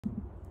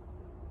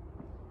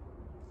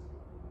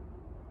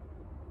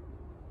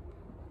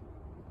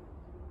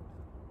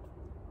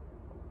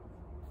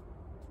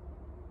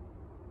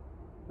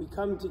we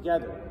come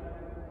together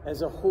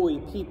as a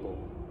holy people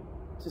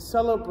to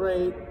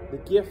celebrate the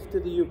gift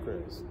of the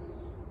Eucharist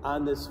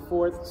on this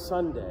fourth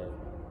Sunday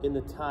in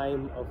the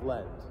time of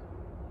Lent.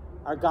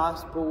 Our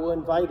gospel will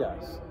invite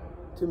us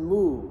to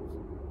move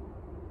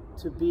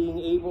to being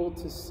able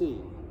to see.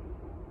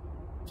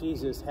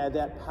 Jesus had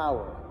that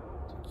power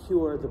to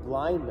cure the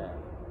blind man.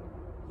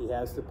 He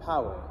has the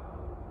power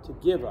to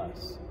give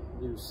us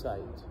new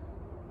sight.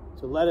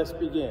 So let us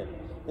begin.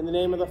 In the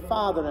name of the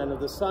Father, and of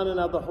the Son, and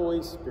of the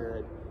Holy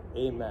Spirit,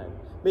 amen.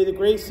 May the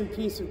grace and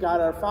peace of God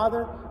our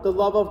Father, the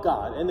love of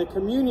God, and the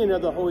communion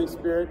of the Holy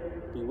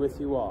Spirit be with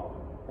you all,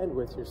 and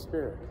with your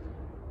spirit.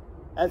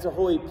 As a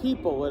holy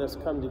people, let us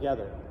come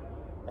together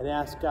and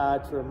ask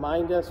God to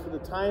remind us for the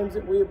times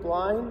that we are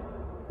blind,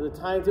 for the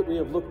times that we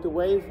have looked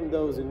away from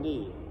those in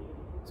need,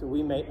 so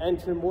we may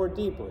enter more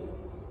deeply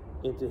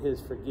into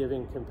his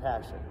forgiving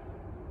compassion.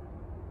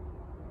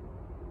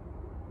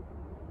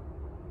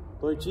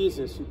 Lord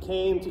Jesus, you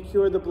came to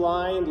cure the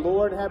blind,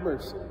 Lord, have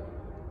mercy.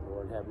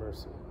 Lord, have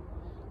mercy.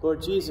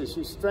 Lord Jesus,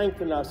 you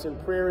strengthen us in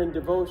prayer and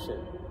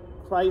devotion.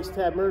 Christ,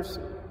 have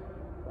mercy.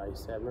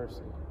 Christ, have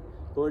mercy.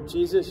 Lord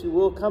Jesus, you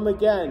will come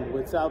again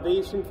with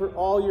salvation for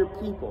all your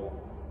people.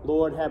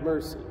 Lord, have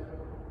mercy.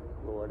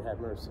 Lord, have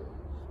mercy.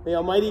 May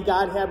Almighty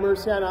God have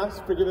mercy on us,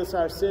 forgive us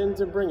our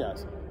sins, and bring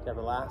us to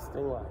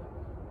everlasting life.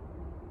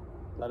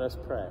 Let us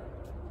pray.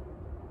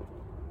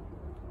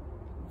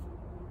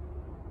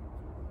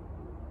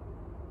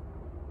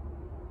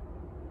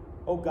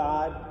 O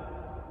God,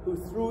 who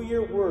through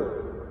your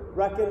word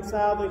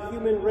reconciled the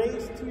human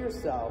race to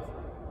yourself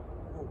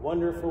in a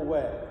wonderful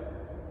way,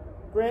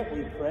 grant,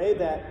 we pray,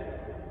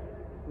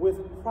 that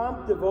with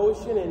prompt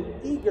devotion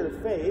and eager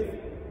faith,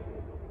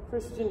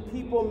 Christian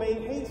people may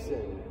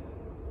hasten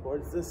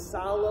towards the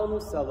solemn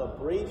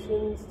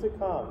celebrations to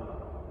come.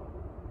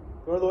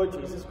 Through our Lord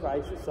Jesus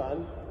Christ, your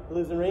Son, who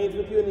lives and reigns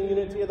with you in the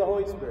unity of the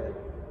Holy Spirit,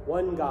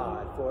 one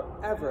God,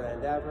 forever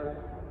and ever.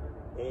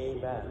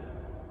 Amen.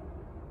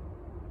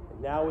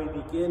 And now we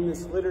begin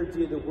this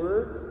liturgy of the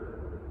Word.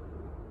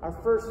 Our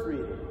first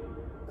reading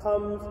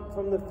comes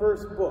from the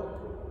first book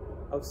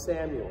of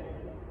Samuel.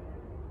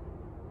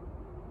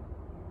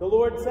 The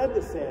Lord said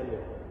to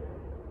Samuel,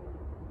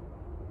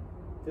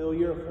 "Fill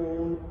your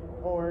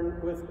horn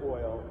with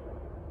oil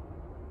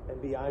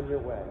and be on your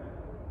way.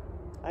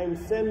 I am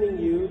sending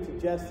you to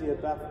Jesse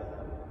of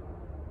Bethlehem,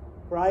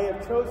 for I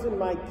have chosen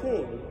my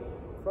king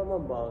from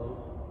among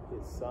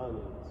his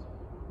sons."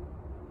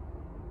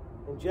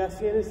 And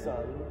Jesse and his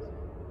sons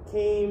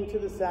came to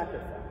the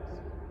sacrifice.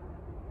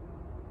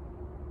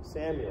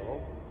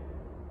 Samuel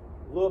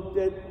looked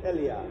at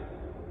Eliab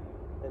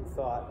and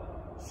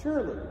thought,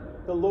 "Surely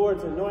the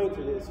Lord's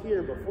anointed is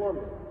here before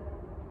me."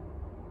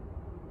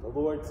 The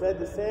Lord said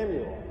to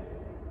Samuel,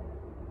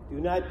 "Do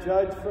not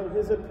judge from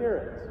his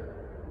appearance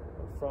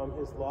or from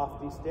his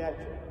lofty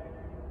stature,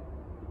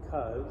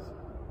 because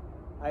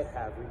I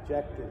have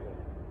rejected him.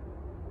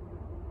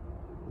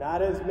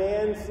 Not as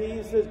man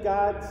sees does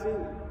God see,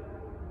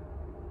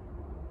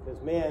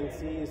 because man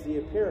sees the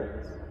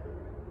appearance,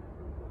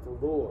 but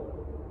the Lord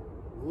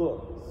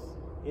looks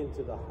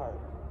into the heart."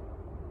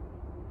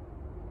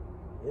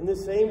 In the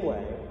same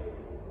way,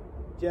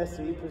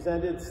 Jesse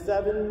presented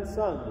 7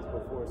 sons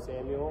before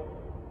Samuel,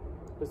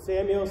 but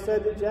Samuel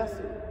said to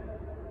Jesse,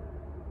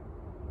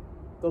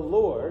 "The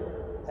Lord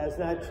has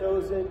not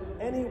chosen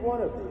any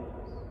one of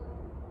these."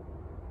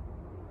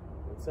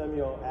 And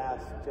Samuel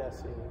asked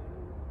Jesse,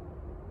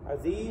 "Are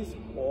these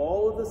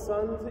all of the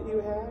sons that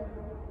you have?"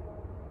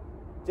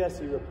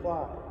 Jesse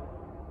replied,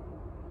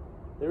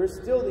 "There is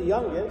still the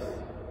youngest,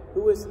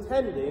 who is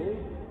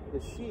tending the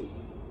sheep."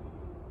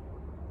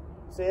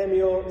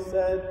 Samuel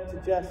said to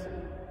Jesse,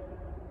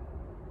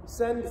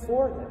 "Send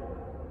for him.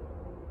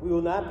 We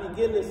will not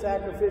begin the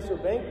sacrificial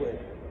banquet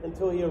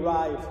until he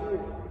arrives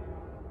here."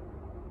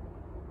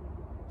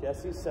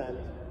 Jesse sent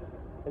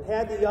and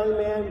had the young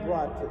man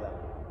brought to them.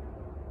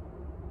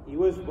 He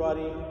was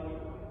ruddy,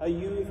 a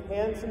youth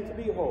handsome to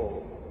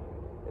behold,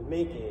 and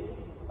making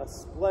a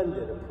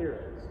splendid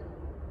appearance.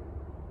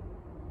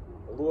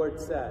 The Lord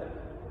said,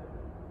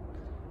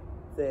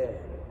 "There,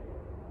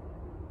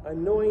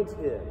 anoint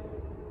him,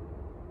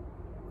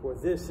 for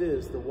this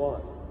is the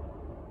one."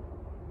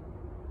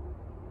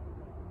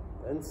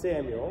 Then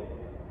Samuel,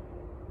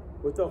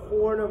 with a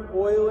horn of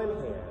oil in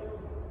hand,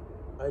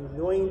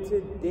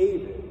 anointed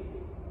David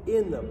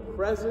in the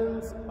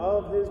presence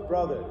of his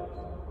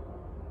brothers.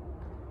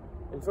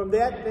 And from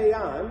that day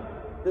on,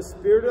 the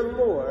Spirit of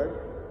the Lord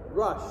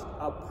rushed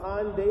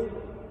upon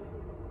David.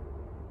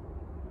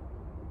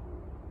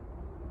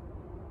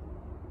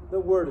 The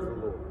word of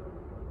the Lord.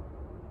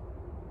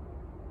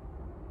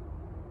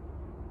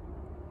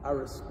 Our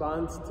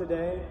response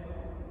today: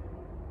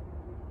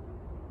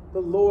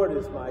 "The Lord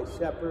is my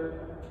shepherd,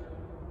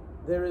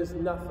 there is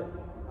nothing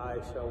I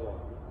shall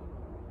want."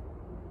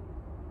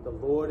 The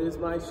Lord is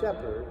my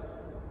shepherd,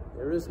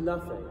 there is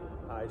nothing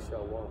I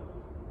shall want.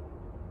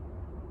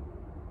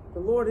 The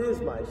Lord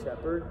is my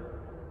shepherd,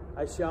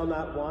 I shall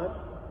not want.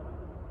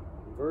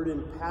 In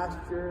verdant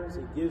pastures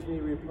he gives me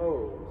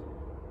repose.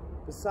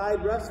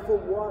 Beside restful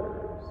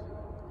waters,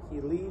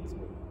 he leads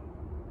me.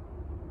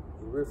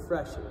 He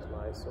refreshes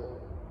my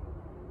soul.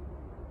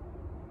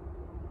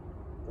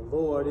 The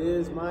Lord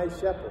is my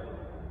shepherd.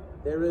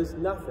 There is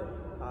nothing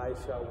I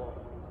shall want.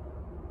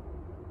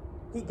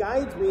 He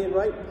guides me in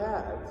right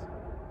paths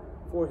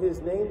for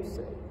his name's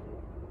sake.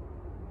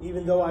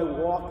 Even though I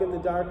walk in the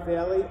dark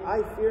valley,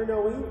 I fear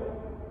no evil.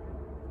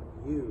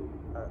 You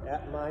are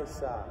at my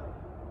side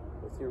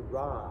with your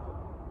rod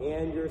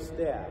and your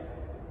staff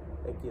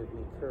that give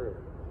me courage.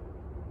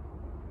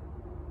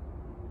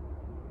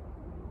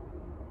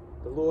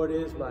 The Lord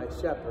is my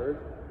shepherd.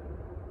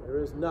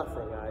 There is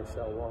nothing I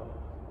shall want.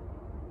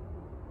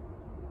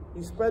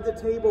 You spread the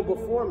table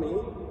before me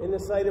in the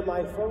sight of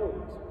my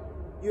foes.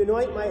 You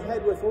anoint my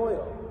head with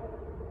oil.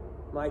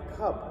 My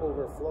cup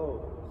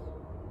overflows.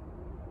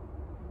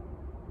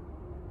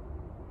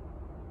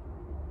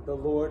 The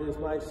Lord is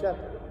my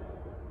shepherd.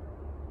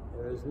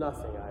 There is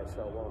nothing I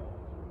shall want.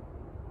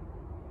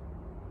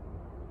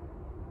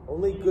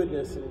 Only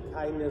goodness and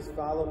kindness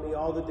follow me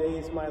all the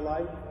days of my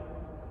life,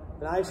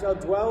 and I shall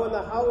dwell in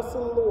the house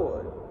of the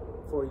Lord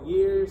for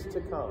years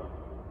to come.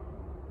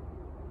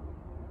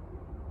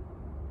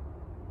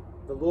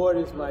 The Lord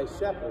is my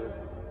shepherd.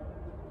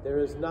 There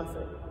is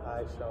nothing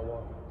I shall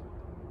want.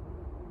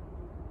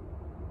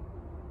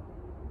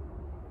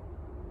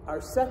 Our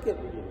second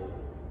reading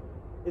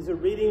is a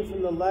reading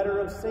from the letter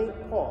of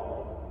St.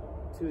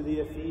 Paul to the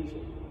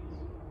Ephesians.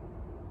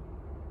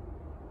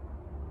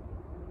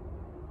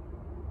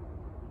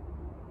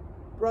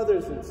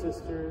 Brothers and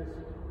sisters,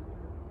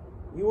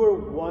 you were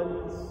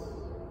once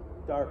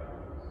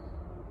darkness,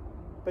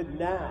 but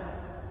now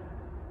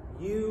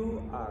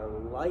you are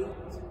light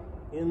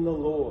in the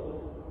Lord.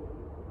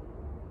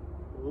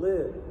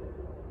 Live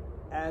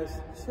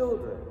as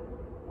children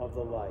of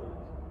the light,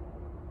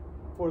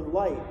 for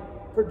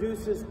light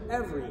produces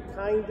every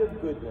kind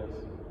of goodness,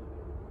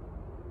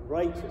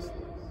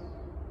 righteousness,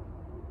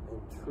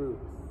 and truth.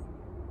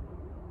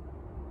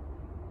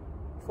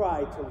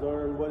 Try to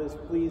learn what is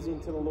pleasing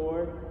to the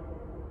Lord.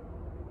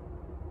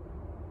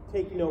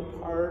 Take no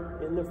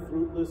part in the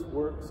fruitless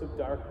works of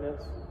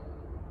darkness.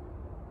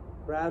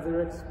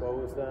 Rather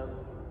expose them,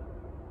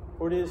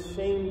 for it is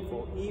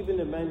shameful even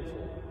to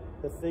mention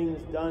the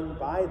things done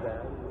by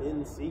them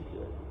in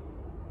secret.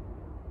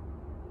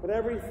 But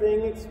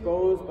everything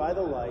exposed by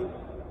the light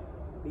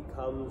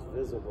becomes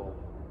visible.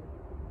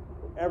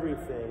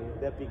 Everything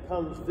that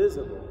becomes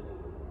visible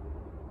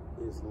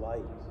is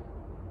light.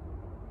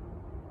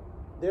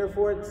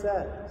 Therefore it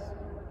says,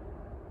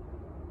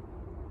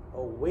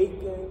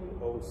 "Awaken,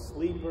 O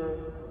sleeper,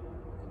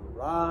 and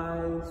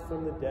rise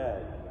from the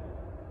dead,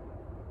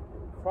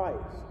 and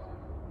Christ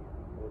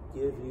will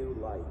give you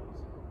light."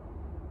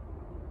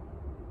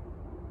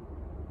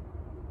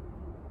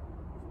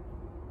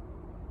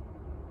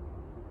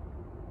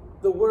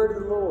 The word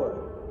of the Lord.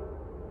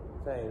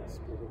 Thanks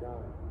be to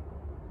God.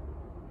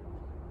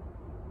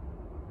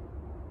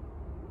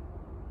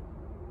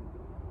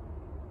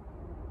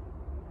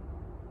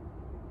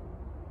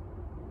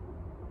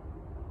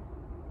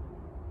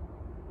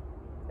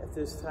 At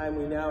this time,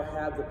 we now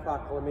have the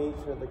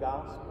proclamation of the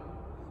gospel.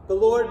 The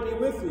Lord be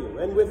with you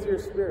and with your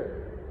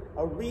spirit.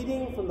 A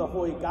reading from the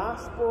Holy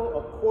Gospel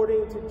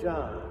according to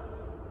John.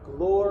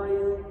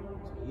 Glory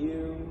to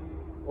you,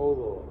 O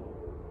Lord.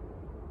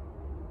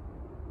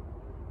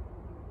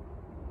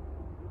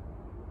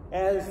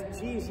 As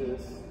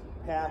Jesus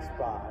passed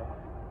by,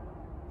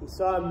 he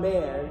saw a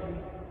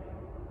man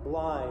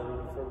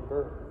blind from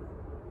birth.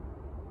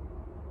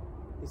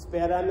 He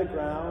spat on the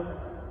ground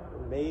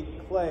and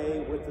made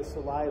clay with the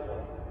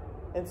saliva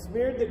and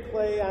smeared the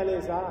clay on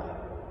his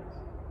eyes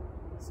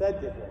and said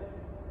to him,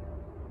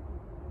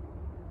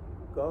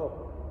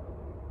 "Go,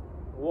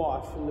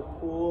 wash in the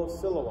pool of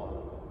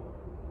Siloam,"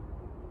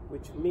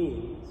 which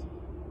means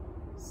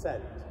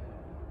sent.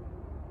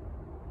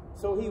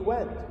 So he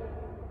went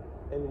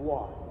and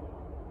walked,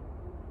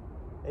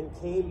 and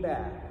came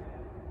back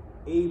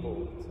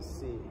able to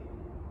see.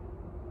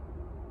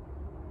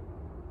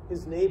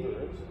 His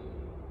neighbors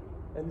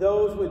and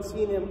those who had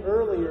seen him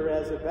earlier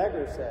as a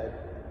beggar said,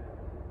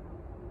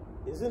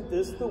 "Isn't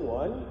this the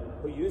one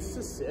who used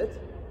to sit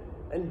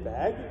and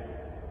beg?"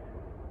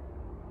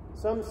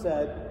 Some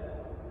said,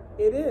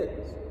 "It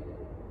is."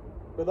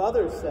 But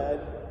others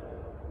said,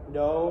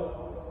 "No,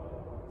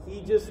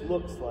 he just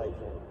looks like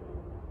him."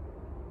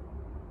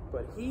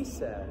 But he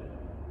said,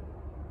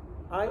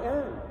 "I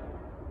am."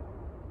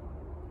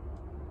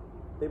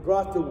 They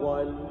brought the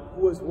one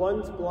who was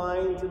once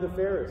blind to the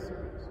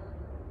Pharisees.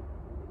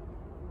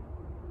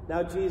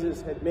 Now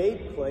Jesus had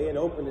made clay and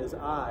opened his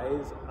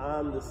eyes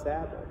on the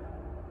Sabbath.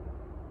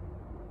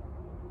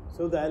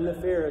 So then the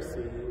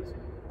Pharisees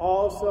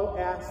also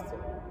asked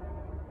him,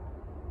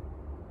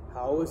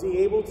 how was he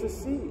able to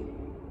see?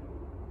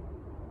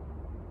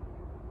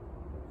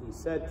 He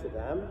said to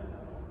them,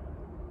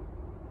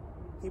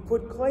 "He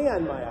put clay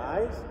on my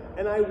eyes,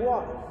 and I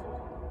washed,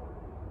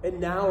 and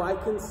now I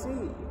can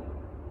see."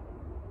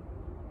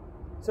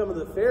 Some of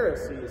the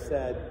Pharisees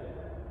said,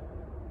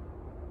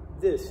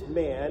 "This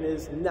man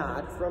is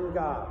not from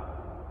God,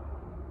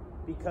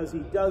 because he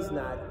does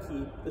not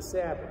keep the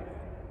Sabbath.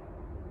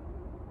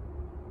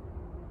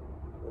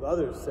 But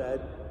others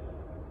said,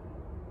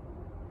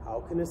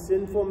 how can a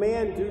sinful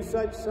man do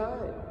such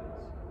signs?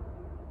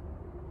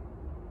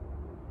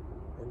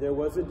 And there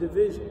was a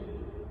division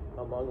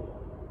among them.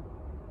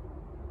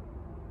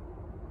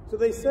 So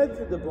they said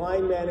to the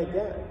blind man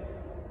again,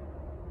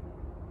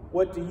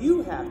 what do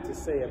you have to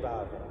say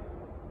about him,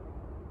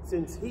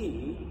 since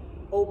he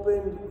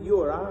opened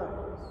your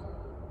eyes?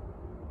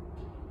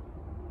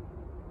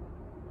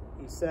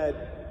 He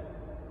said,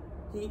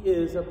 he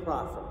is a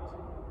prophet.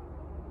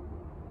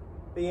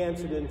 They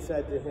answered and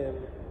said to him,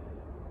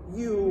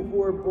 you who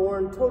were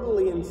born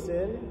totally in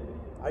sin,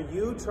 are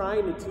you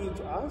trying to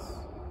teach us?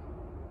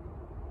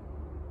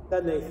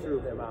 Then they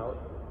threw him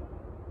out.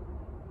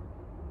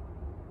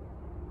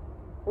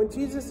 When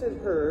Jesus had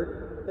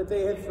heard that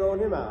they had thrown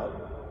him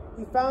out,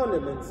 he found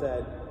him and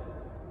said,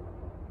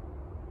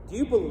 do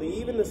you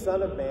believe in the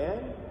Son of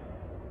Man?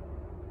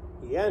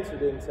 He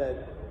answered and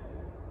said,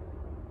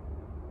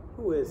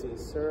 who is he,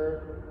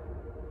 sir,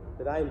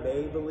 that I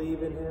may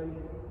believe in him?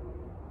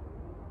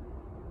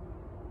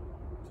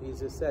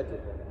 Jesus said to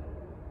him,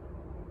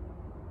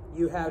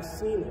 you have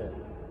seen him,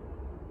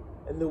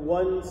 and the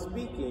one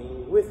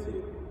speaking with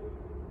you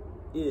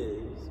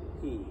is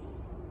he.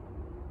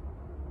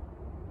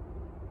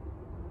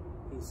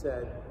 He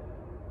said,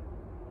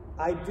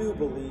 I do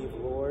believe,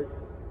 Lord.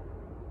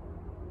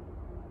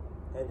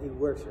 And he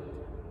worshiped.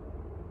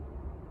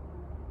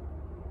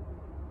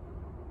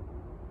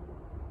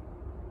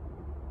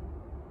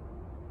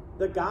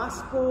 The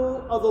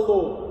Gospel of the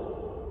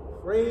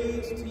Lord.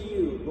 Praise to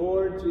you,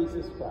 Lord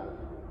Jesus Christ.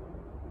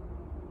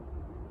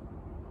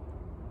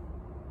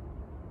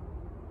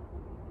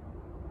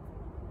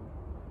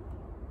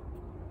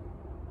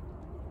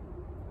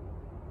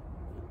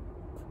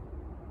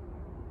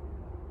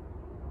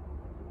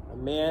 A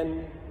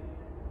man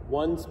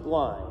once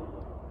blind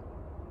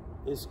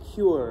is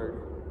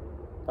cured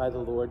by the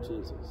Lord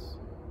Jesus,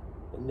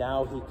 and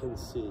now he can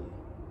see.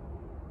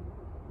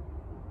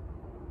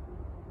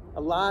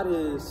 A lot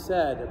is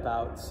said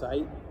about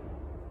sight.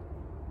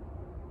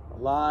 A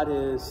lot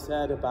is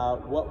said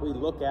about what we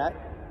look at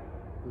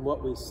and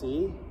what we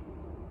see.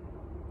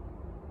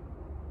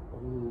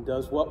 And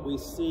does what we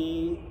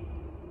see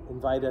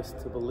invite us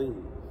to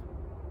believe?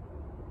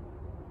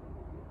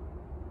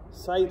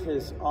 Sight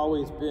has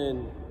always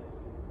been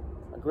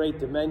a great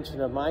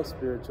dimension of my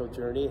spiritual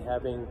journey,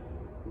 having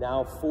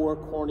now 4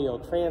 corneal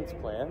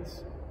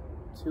transplants,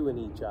 2 in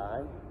each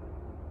eye.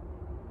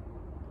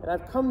 And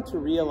I've come to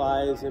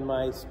realize in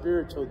my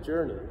spiritual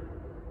journey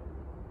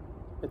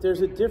that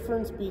there's a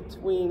difference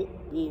between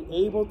being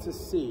able to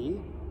see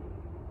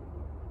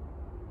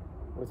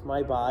with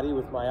my body,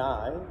 with my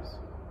eyes,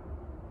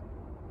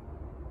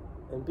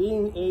 and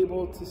being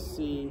able to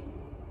see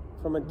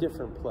from a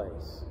different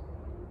place.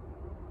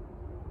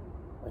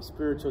 My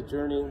spiritual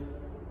journey,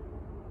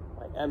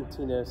 my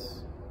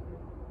emptiness,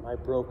 my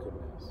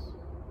brokenness.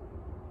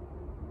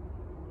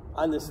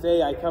 On this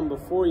day, I come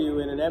before you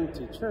in an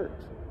empty church.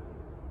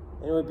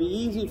 And it would be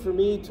easy for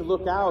me to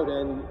look out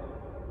and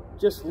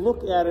just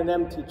look at an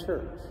empty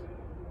church.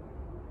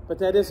 But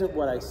that isn't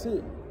what I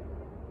see.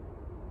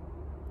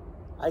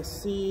 I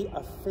see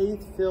a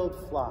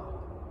faith-filled flock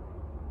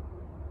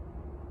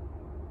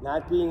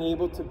not being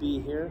able to be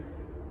here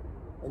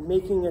and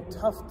making a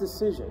tough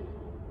decision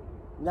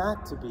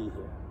not to be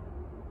here.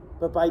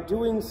 But by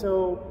doing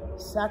so,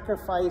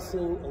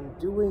 sacrificing and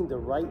doing the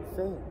right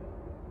thing.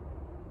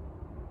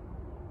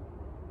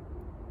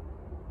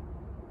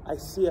 I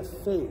see a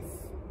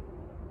faith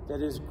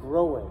that is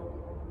growing,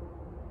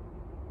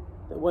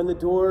 that when the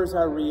doors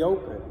are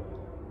reopened,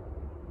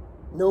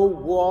 no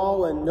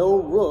wall and no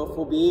roof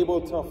will be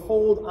able to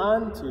hold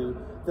on to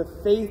the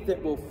faith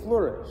that will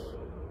flourish.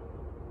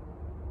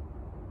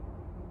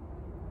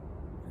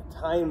 A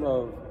time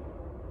of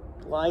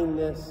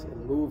blindness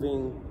and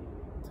moving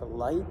to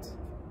light,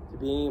 to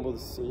being able to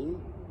see.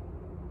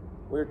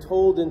 We're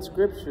told in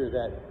Scripture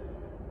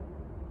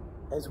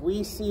that as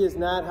we see is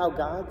not how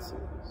God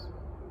sees.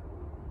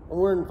 And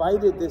we're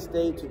invited this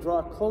day to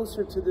draw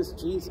closer to this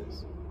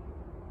Jesus,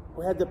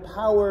 who had the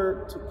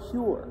power to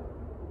cure,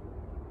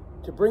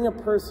 to bring a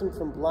person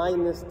from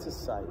blindness to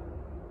sight.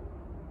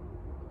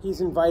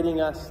 He's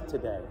inviting us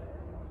today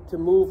to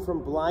move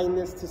from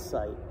blindness to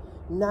sight,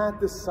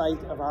 not the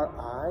sight of our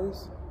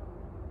eyes,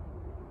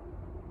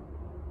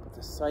 but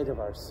the sight of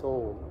our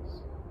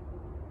souls.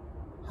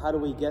 How do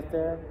we get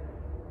there?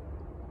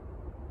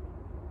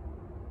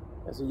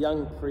 As a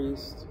young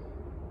priest,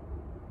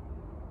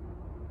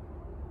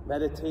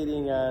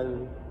 meditating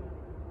on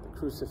the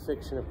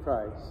crucifixion of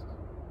Christ,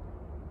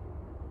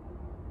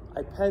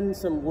 I penned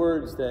some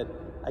words that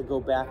I go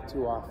back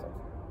to often.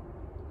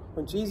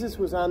 When Jesus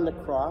was on the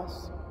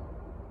cross,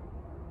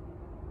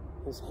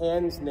 his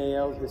hands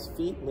nailed, his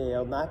feet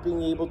nailed, not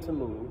being able to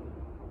move,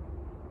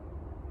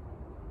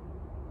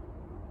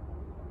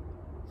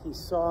 he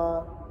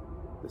saw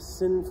the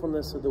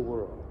sinfulness of the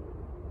world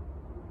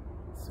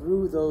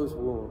through those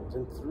wounds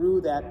and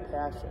through that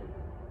passion.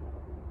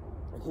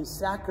 And he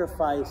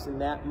sacrificed in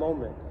that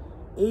moment,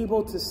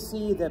 able to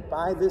see that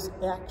by this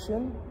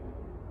action,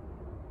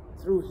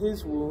 through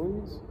his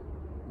wounds,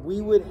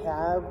 we would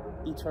have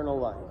eternal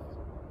life.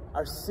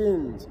 Our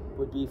sins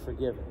would be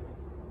forgiven.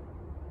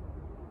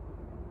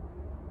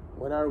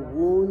 When our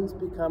wounds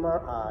become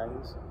our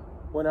eyes,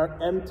 when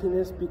our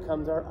emptiness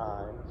becomes our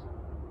eyes,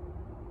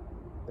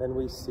 then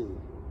we see.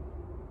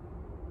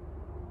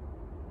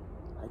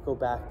 I go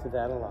back to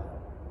that a lot.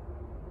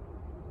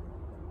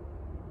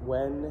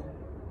 When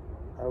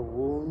our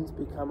wounds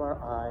become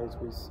our eyes,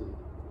 we see.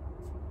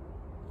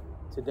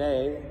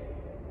 Today,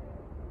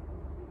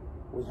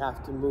 we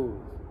have to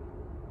move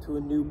to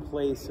a new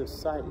place of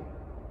sight.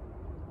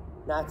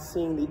 Not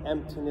seeing the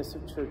emptiness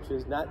of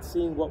churches, not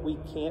seeing what we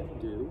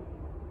can't do,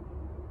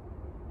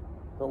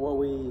 but what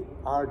we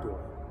are doing.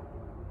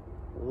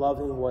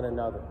 Loving one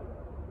another,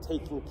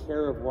 taking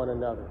care of one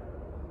another,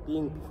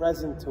 being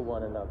present to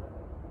one another.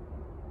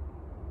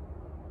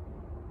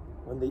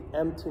 When the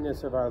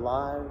emptiness of our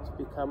lives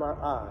become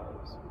our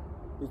eyes,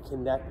 we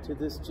connect to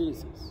this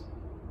Jesus,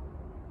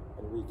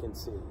 and we can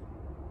see.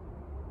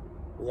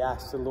 We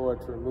ask the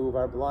Lord to remove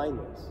our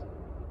blindness,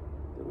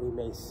 that we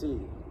may see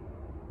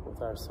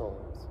with our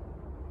souls.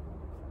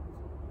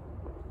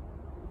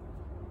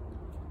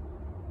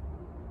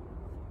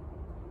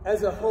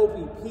 As a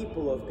holy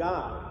people of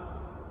God,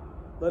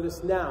 let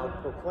us now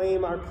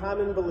proclaim our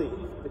common belief,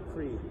 the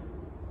Creed.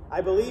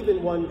 I believe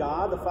in one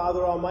God, the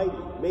Father Almighty,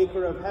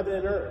 maker of heaven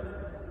and earth,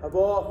 of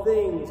all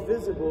things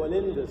visible and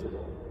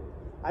invisible.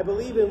 I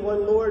believe in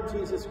one Lord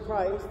Jesus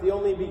Christ, the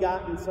only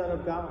begotten Son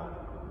of God,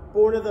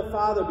 born of the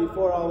Father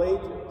before all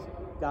ages,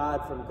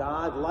 God from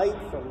God, light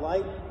from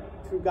light,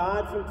 true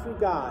God from true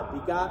God,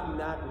 begotten,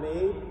 not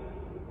made,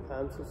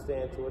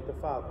 consubstantial with the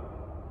Father.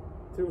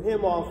 Through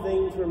him all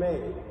things were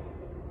made.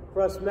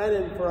 For us men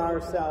and for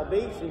our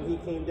salvation, he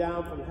came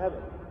down from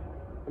heaven,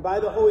 and by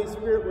the Holy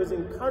Spirit was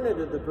incarnate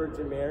of the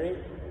Virgin Mary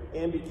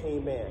and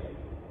became man.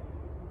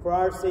 For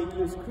our sake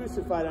he was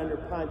crucified under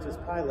Pontius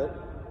Pilate.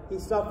 He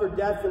suffered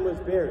death and was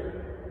buried,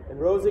 and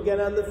rose again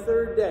on the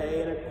third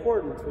day in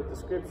accordance with the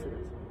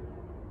Scriptures.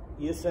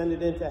 He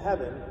ascended into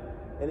heaven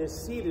and is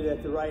seated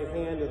at the right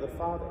hand of the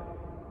Father.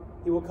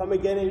 He will come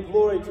again in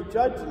glory to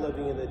judge the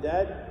living and the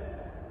dead,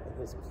 and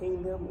his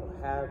kingdom will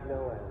have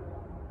no end.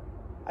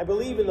 I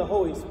believe in the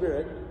Holy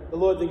Spirit, the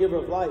Lord, the giver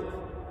of life,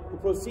 who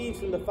proceeds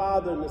from the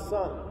Father and the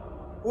Son,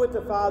 who with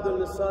the Father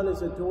and the Son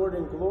is adored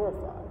and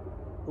glorified,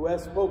 who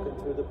has spoken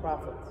through the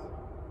prophets.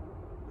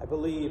 I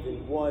believe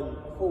in one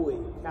holy,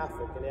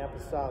 Catholic, and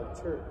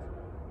apostolic church.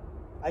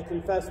 I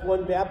confess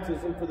one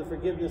baptism for the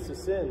forgiveness of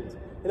sins,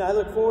 and I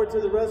look forward to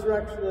the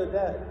resurrection of the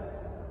dead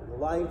and the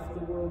life of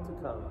the world to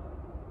come.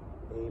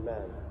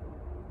 Amen.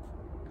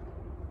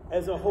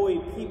 As a holy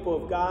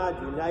people of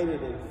God,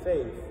 united in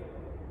faith,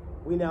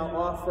 we now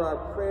offer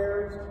our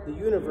prayers, the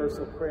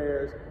universal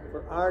prayers,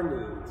 for our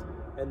needs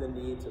and the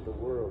needs of the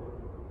world.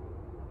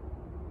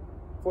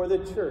 For the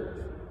church,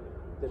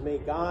 that may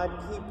God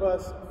keep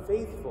us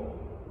faithful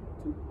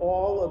to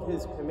all of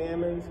his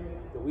commandments,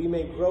 that we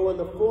may grow in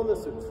the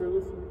fullness of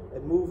truth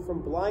and move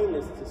from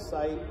blindness to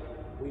sight,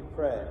 we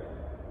pray.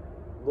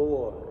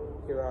 Lord,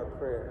 hear our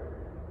prayer.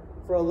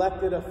 For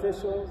elected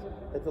officials,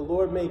 that the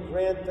Lord may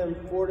grant them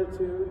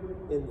fortitude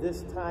in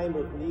this time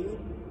of need,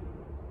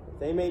 that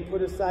they may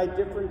put aside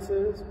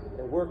differences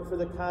and work for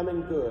the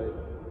common good.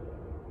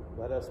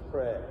 Let us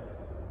pray.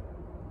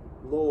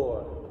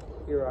 Lord,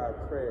 hear our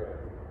prayer.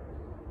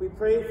 We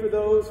pray for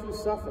those who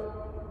suffer,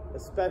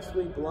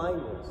 especially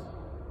blindness,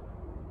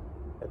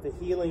 that the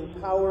healing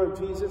power of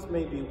Jesus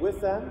may be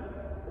with them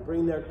and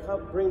bring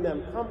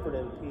them comfort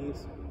and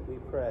peace, we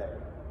pray.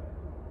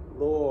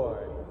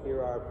 Lord,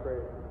 hear our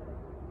prayer.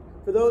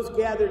 For those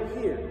gathered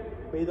here,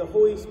 may the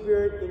Holy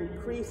Spirit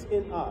increase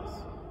in us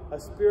a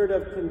spirit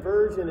of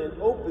conversion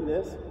and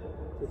openness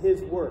to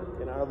his work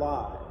in our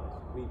lives,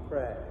 we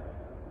pray.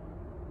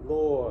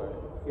 Lord,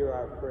 hear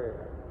our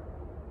prayer.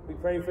 We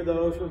pray for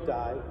those who have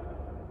died,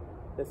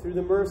 that through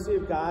the mercy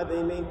of God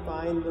they may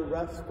find the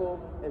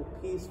restful and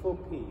peaceful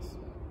peace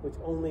which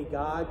only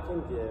God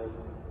can give,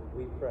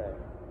 we pray.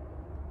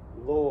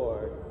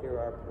 Lord, hear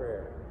our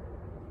prayer.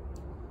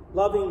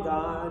 Loving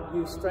God,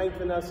 you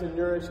strengthen us and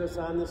nourish us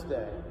on this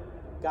day.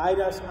 Guide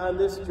us on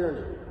this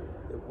journey,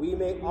 that we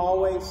may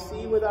always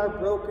see with our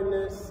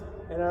brokenness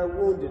and our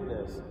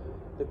woundedness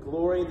the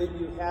glory that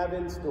you have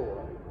in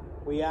store.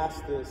 We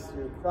ask this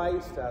through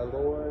Christ our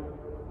Lord.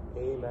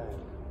 Amen.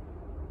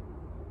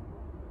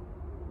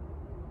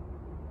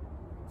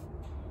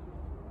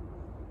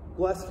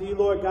 Blessed are you,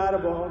 Lord God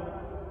of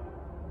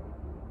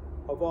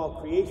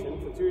all creation,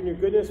 for through your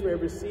goodness we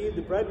have received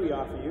the bread we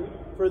offer you,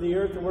 for the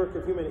earth and work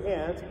of human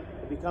hands,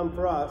 and become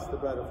for us the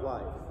bread of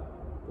life.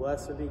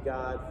 Blessed be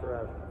God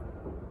forever.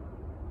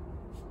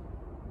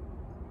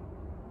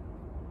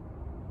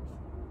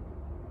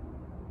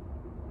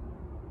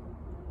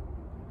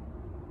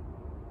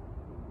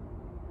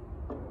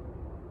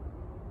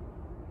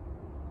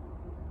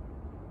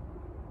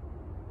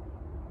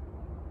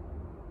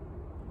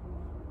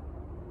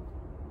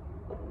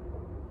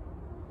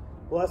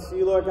 Blessed are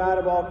you, Lord God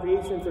of all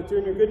creation, for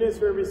through your goodness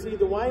we have received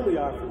the wine we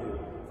offer you.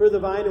 For the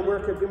vine and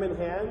work of human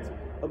hands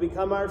will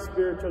become our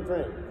spiritual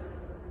drink.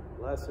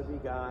 Blessed be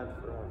God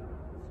forever.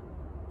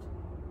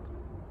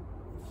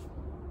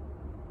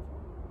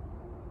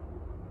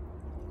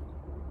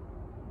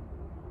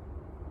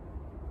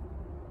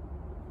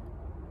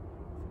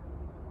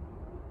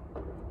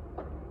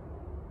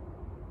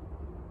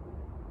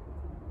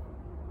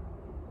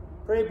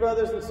 Pray,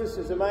 brothers and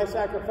sisters, that my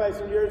sacrifice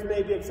and yours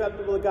may be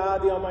acceptable to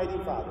God, the Almighty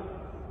Father.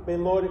 May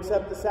the Lord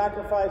accept the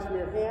sacrifice from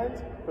your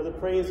hands for the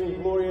praise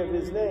and glory of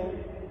his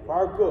name, for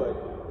our good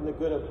and the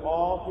good of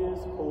all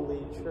his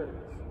holy church.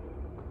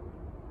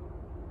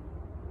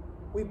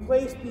 We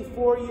place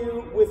before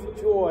you with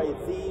joy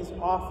these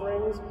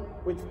offerings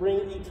which bring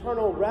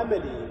eternal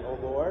remedy, O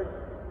Lord,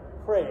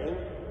 praying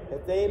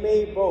that they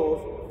may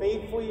both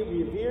faithfully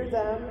revere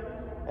them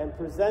and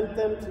present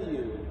them to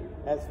you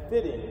as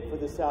fitting for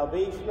the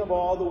salvation of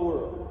all the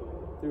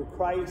world. Through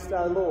Christ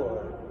our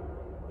Lord.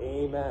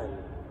 Amen.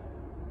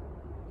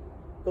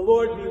 The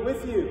Lord be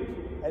with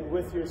you and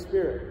with your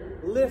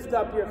spirit. Lift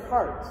up your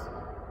hearts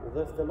and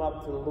lift them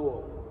up to the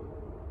Lord.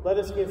 Let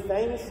us give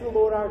thanks to the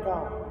Lord our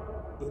God.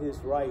 It is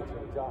right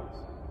and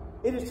just.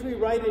 It is to be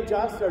right and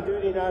just, our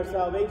duty and our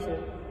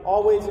salvation,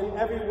 always and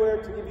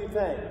everywhere to give you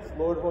thanks,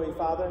 Lord, Holy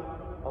Father,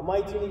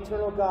 Almighty and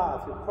eternal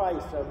God, through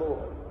Christ our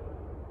Lord.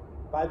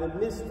 By the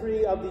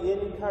mystery of the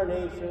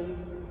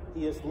Incarnation,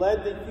 he has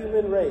led the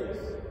human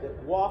race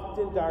that walked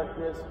in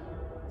darkness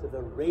to the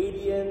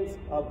radiance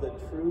of the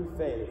true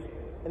faith,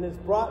 and has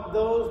brought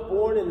those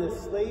born in the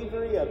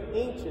slavery of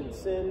ancient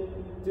sin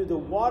through the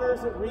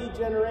waters of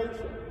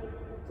regeneration,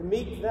 to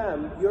make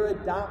them your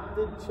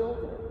adopted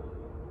children.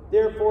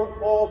 Therefore,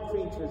 all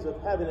creatures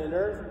of heaven and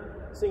earth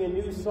sing a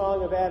new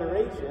song of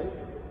adoration,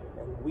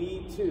 and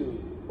we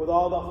too, with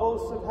all the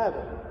hosts of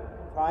heaven,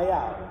 cry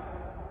out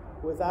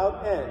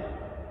without end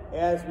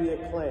as we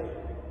acclaim,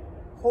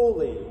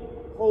 Holy,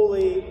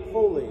 holy,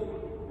 holy,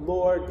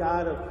 Lord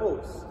God of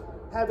hosts.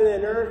 Heaven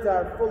and earth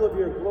are full of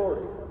your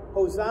glory.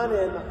 Hosanna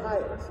in the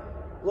highest.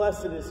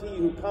 Blessed is he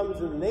who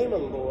comes in the name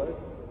of the Lord.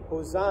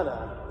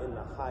 Hosanna in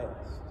the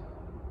highest.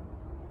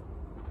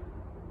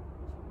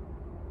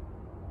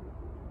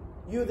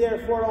 You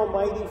therefore,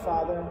 Almighty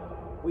Father,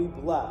 we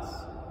bless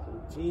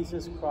through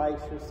Jesus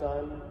Christ, your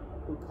Son,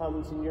 who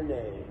comes in your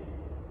name.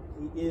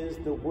 He is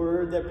the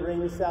word that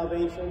brings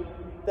salvation,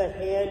 the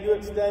hand you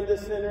extend to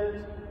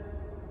sinners,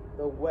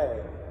 the way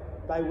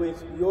by which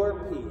your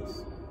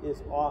peace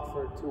is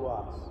offered to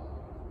us.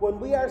 When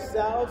we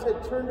ourselves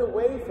had turned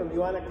away from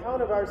you on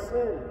account of our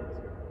sins,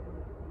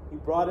 you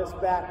brought us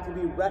back to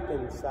be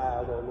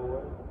reconciled, O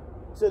Lord,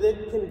 so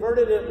that,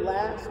 converted at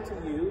last to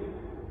you,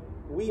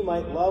 we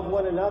might love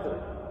one another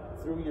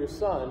through your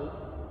Son,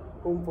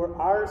 whom for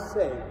our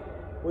sake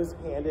was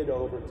handed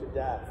over to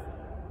death.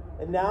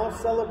 And now,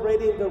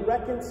 celebrating the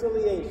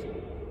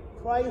reconciliation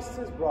Christ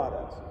has brought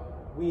us,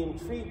 we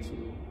entreat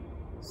you,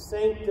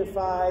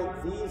 sanctify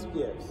these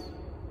gifts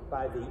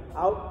by the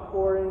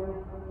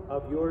outpouring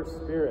of your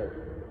Spirit.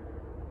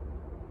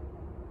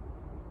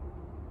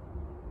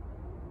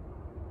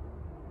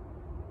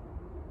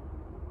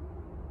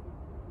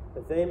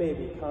 That they may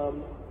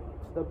become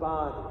the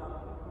body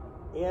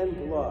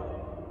and blood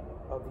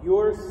of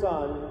your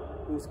Son,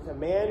 whose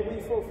command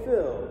we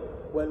fulfill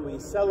when we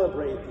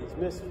celebrate these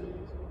mysteries.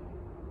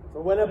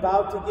 For when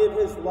about to give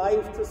his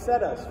life to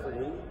set us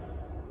free,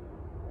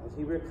 as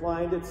he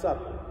reclined at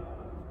supper,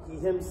 he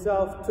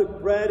himself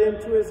took bread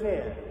into his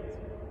hands,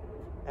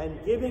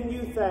 and giving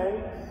you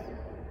thanks,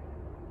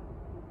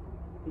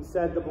 he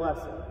said the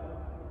blessing.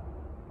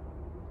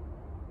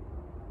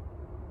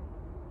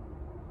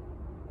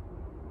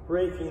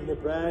 Breaking the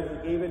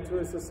bread, he gave it to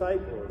his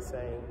disciples,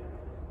 saying,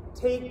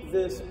 "Take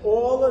this,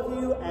 all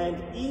of you,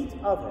 and eat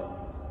of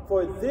it,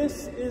 for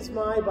this is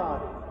my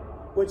body,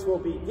 which will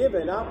be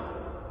given up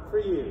for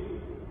you."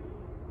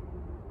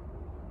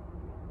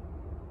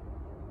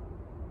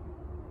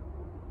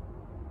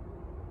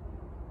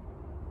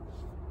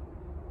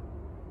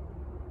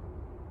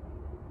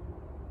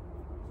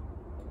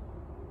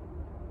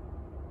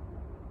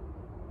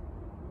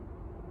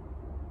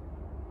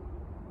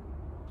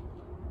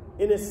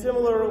 In a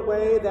similar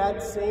way,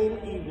 that same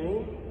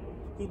evening,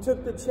 he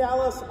took the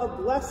chalice of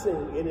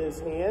blessing in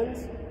his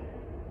hands,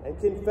 and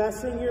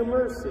confessing your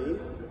mercy,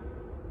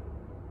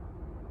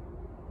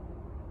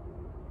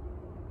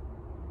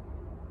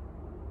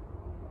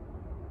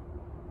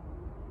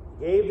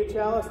 he gave the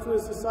chalice to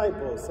his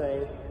disciples,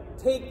 saying,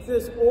 "Take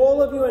this,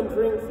 all of you, and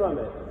drink from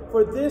it,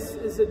 for this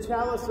is the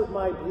chalice of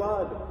my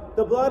blood,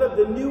 the blood of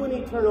the new and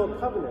eternal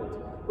covenant,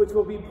 which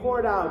will be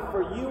poured out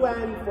for you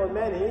and for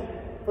many,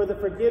 for the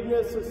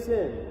forgiveness of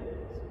sins.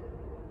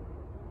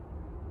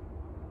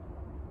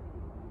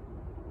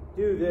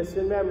 Do this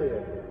in memory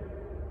of me."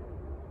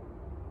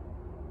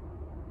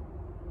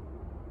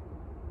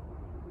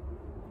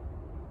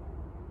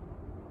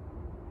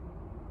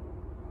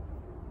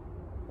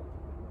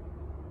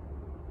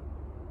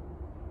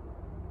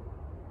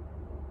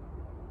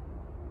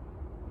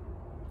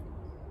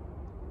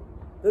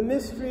 The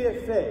mystery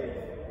of faith.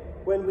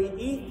 when we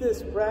eat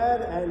this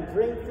bread and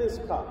drink this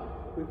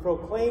cup, we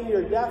proclaim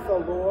your death, O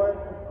Lord,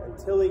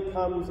 until he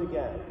comes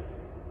again.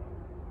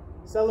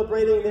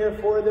 Celebrating,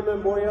 therefore, the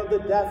memorial of the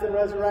death and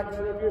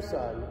resurrection of your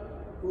Son,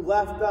 who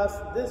left us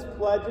this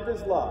pledge of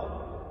his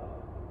love,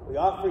 we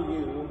offer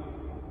you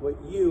what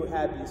you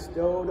have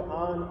bestowed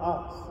on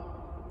us,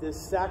 this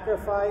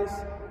sacrifice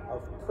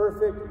of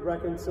perfect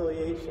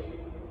reconciliation.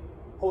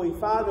 Holy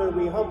Father,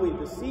 we humbly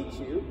beseech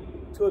you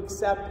to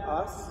accept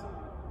us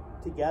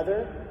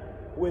together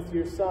with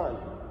your Son,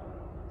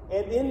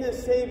 and in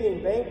this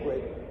saving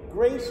banquet,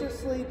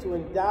 graciously to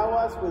endow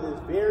us with his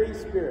very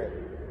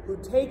Spirit, who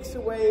takes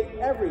away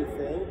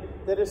everything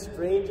that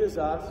estranges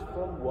us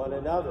from one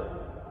another.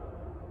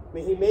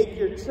 May he make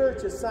your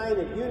church a sign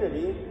of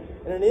unity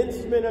and an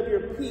instrument of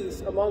your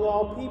peace among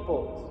all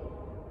peoples.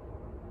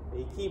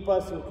 May he keep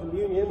us in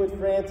communion with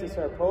Francis,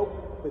 our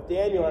Pope, with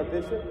Daniel, our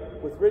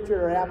Bishop, with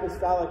Richard, our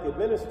Apostolic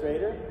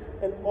Administrator,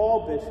 and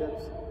all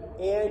bishops,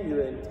 and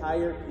your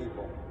entire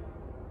people.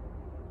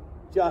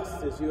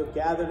 Just as you have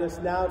gathered us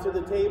now to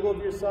the table of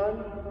your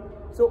Son,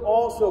 so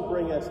also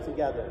bring us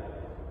together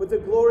with the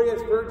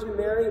glorious Virgin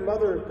Mary,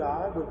 Mother of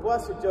God, with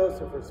blessed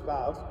Joseph, her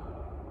spouse,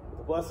 with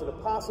the blessed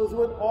apostles,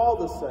 with all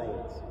the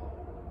saints,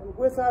 and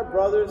with our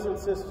brothers and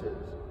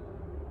sisters,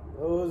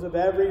 those of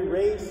every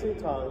race and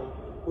tongue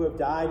who have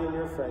died in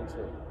your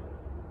friendship.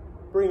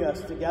 Bring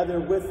us together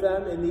with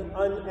them in the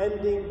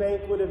unending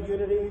banquet of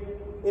unity,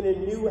 in a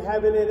new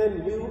heaven and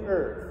a new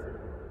earth,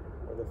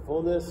 where the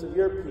fullness of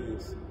your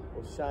peace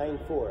will shine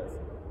forth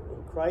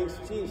in Christ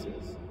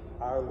Jesus,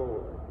 our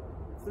Lord.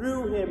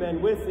 Through him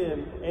and with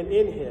him and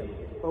in him,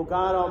 O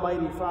God,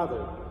 Almighty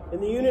Father,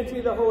 in the unity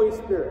of the Holy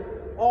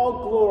Spirit,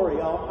 all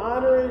glory, all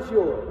honor is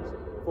yours,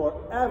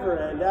 forever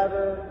and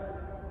ever.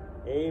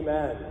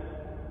 Amen.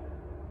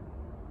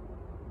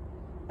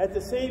 At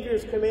the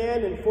Savior's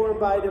command, informed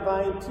by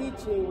divine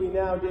teaching, we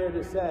now dare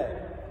to say,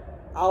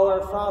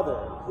 Our Father,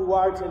 who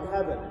art in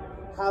heaven,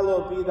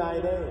 hallowed be thy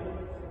name.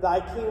 Thy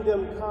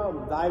kingdom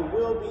come, thy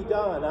will be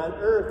done on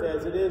earth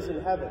as it is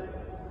in heaven.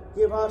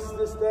 Give us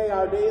this day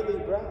our daily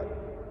bread,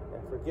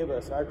 and forgive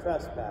us our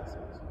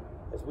trespasses,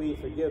 as we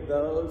forgive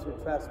those who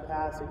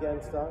trespass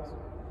against us.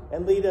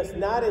 And lead us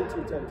not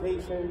into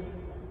temptation,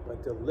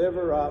 but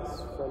deliver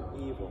us from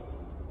evil.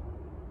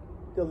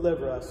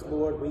 Deliver us,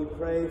 Lord, we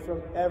pray,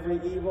 from every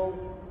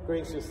evil.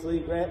 Graciously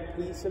grant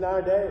peace in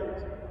our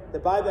days,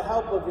 that by the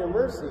help of your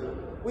mercy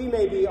we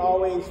may be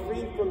always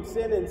free from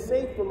sin and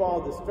safe from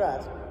all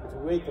distress, as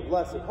we wait the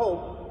blessed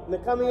hope in the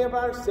coming of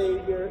our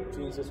Savior,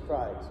 Jesus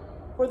Christ.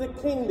 For the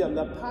kingdom,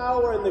 the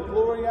power, and the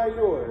glory are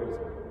yours,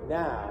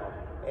 now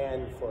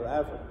and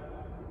forever.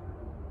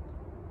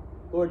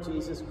 Lord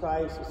Jesus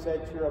Christ, who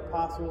said to your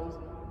apostles,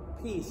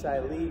 Peace I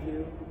leave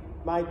you,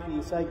 my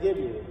peace I give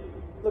you.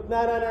 Look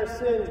not on our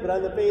sins, but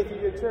on the faith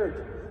of your church,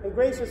 and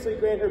graciously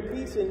grant her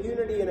peace and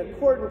unity in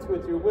accordance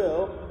with your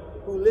will,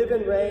 who live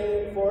and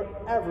reign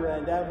forever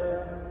and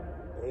ever.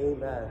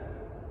 Amen.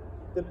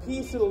 The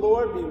peace of the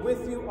Lord be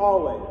with you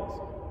always,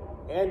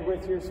 and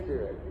with your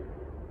spirit.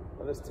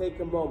 Let us take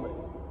a moment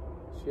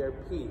to share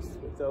peace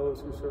with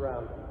those who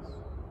surround us.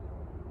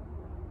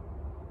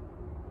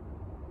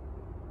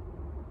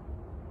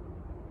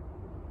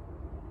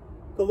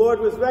 The Lord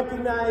was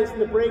recognized in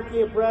the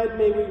breaking of bread.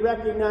 May we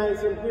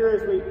recognize him here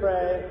as we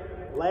pray.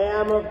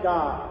 Lamb of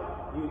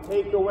God, you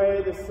take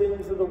away the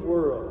sins of the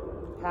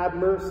world. Have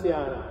mercy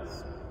on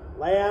us.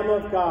 Lamb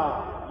of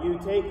God, you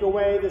take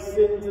away the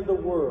sins of the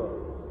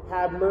world.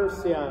 Have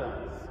mercy on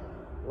us.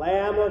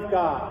 Lamb of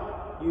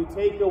God, you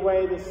take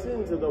away the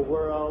sins of the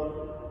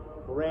world.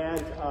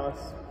 Grant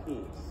us peace.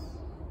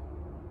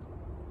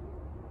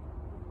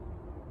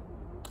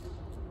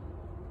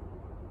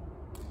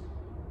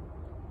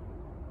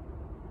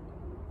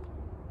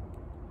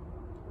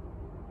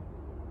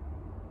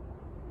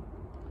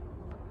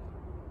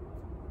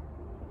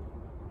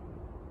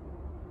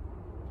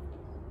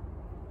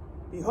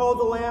 Behold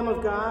the Lamb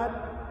of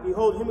God.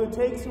 Behold him who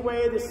takes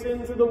away the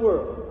sins of the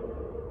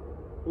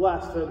world.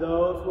 Blessed are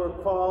those who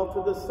are called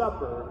to the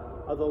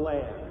supper of the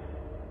Lamb.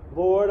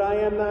 Lord, I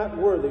am not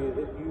worthy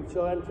that you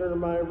shall enter under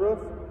my roof,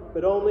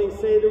 but only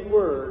say the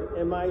word,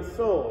 and my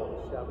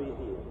soul shall be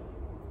healed.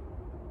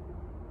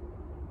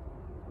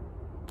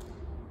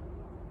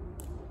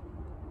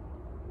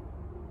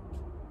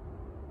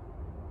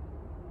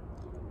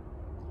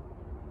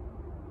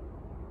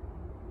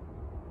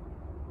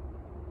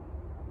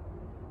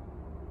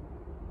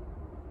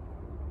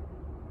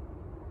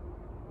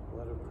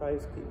 Blood of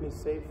Christ, keep me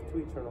safe to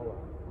eternal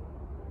life.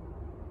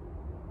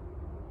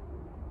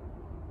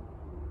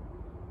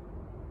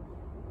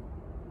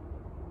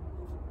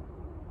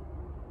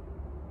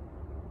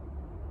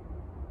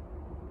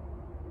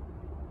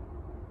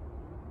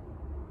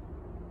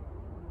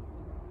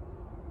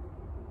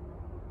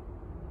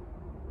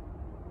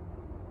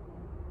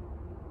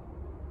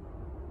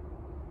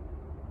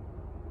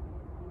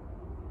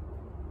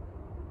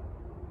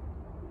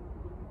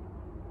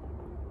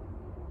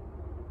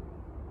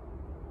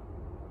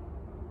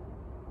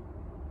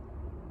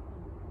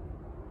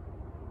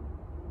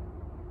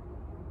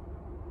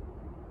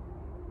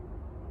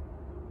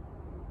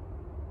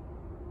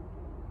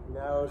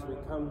 Now, as we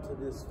come to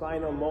this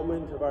final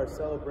moment of our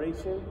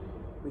celebration,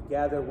 we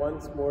gather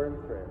once more in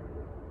prayer.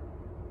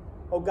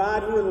 O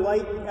God, who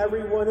enlighten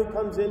everyone who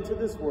comes into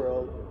this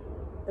world,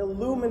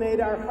 illuminate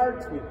our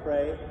hearts, we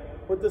pray,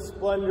 with the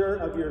splendor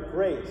of your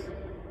grace,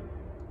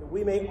 that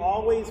we may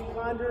always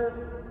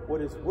ponder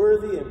what is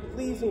worthy and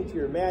pleasing to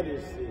your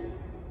majesty,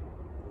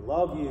 and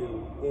love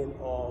you in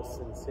all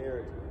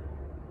sincerity.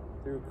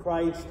 Through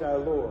Christ our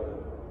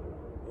Lord.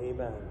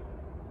 Amen.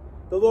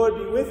 The Lord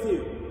be with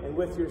you and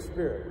with your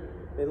spirit.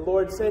 May the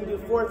Lord send you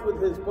forth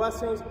with his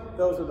blessings,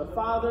 those of the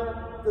Father,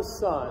 the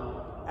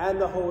Son, and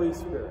the Holy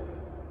Spirit.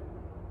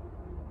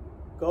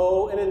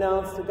 Go and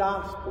announce the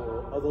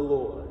gospel of the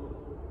Lord.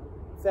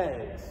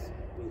 Thanks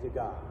be to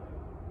God.